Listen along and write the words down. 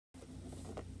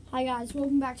Hi guys,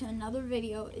 welcome back to another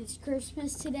video. It's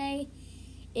Christmas today.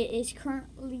 It is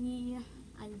currently,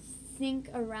 I think,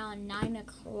 around 9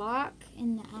 o'clock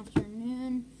in the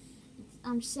afternoon.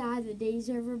 I'm sad the day's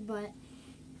over, but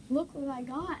look what I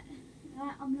got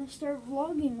that I'm going to start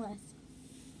vlogging with.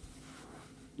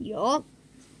 Yup,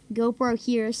 GoPro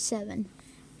Hero 7.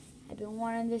 I've been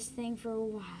wanting this thing for a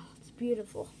while. It's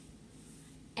beautiful.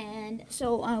 And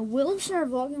so I will start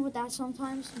vlogging with that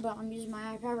sometimes, but I'm using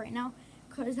my iPad right now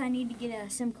because I need to get a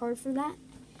SIM card for that.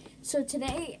 So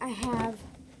today I have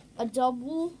a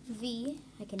double V.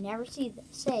 I can never say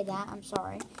that. I'm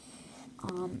sorry.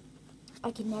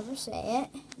 I can never say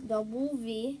it. Double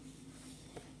V.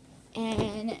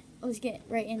 And let's get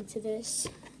right into this.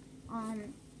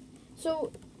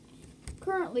 So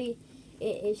currently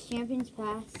it is Champions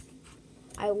Pass.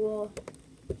 I will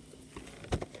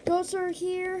go through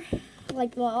here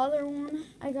like the other one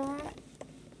I got.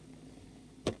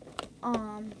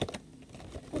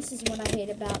 This is what I hate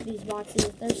about these boxes.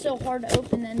 They're so hard to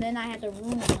open and then I have to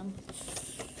ruin them.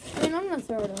 I mean, I'm going to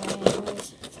throw it away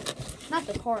anyways. Not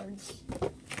the cards.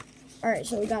 Alright,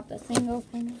 so we got the thing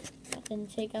open. That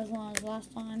didn't take as long as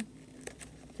last time.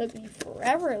 Took me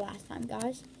forever last time,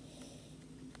 guys.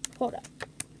 Hold up.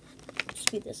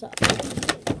 Speed this up.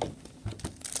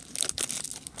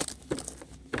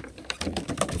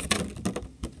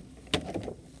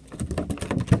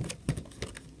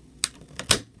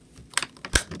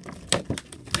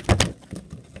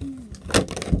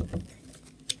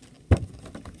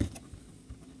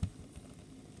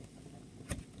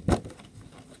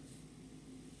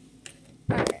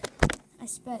 I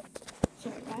sped,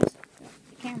 sorry guys,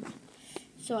 the camera.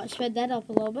 So I sped that up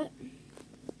a little bit.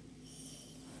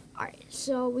 Alright,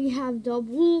 so we have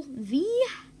double V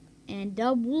and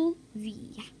double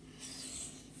V.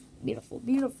 Beautiful,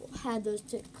 beautiful. Had those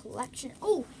to collection.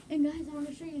 Oh, and guys, I want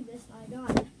to show you this I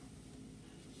got.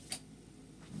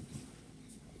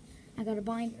 I got a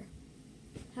binder.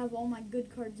 Have all my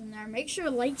good cards in there. Make sure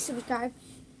to like, subscribe,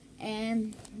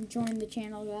 and join the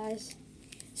channel, guys.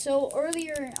 So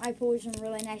earlier I pulled some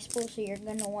really nice pulls, so you're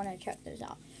going to want to check those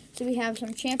out. So we have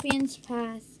some Champions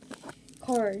Pass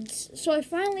cards. So I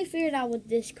finally figured out what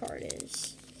this card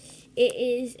is. It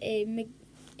is a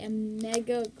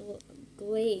Mega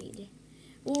Glade.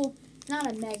 Well,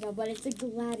 not a Mega, but it's a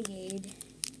Gladiade.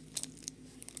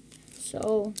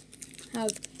 So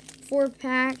have 4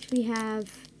 packs. We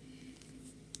have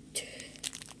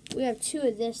 2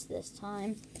 of this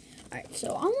time. Alright,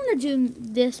 so I want to do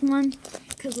this one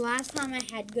because last time I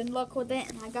had good luck with it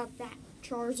and I got that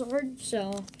Charizard.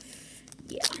 So,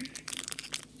 yeah.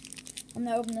 I'm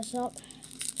going to open this up.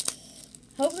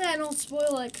 Hopefully I don't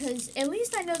spoil it because at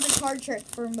least I know the card trick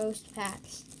for most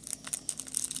packs.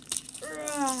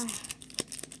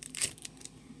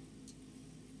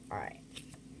 Alright.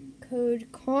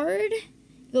 Code card.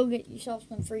 Go get yourself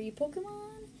some free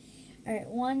Pokemon. Alright,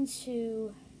 1,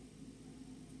 2...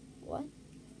 What?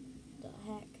 The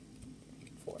heck?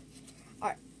 4.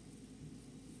 Alright.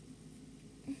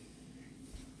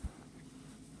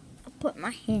 I'll put my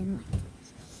hand like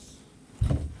this.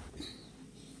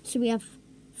 So we have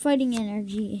Fighting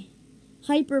Energy,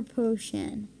 Hyper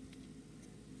Potion,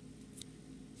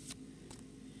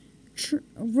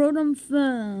 Rotom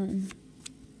Phone,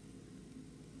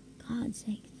 God's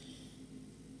sake,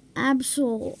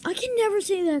 Absol. I can never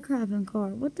say that crap in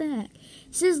card. What the heck?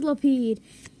 Sizzlipede,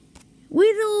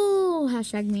 Weedle,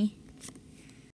 hashtag me.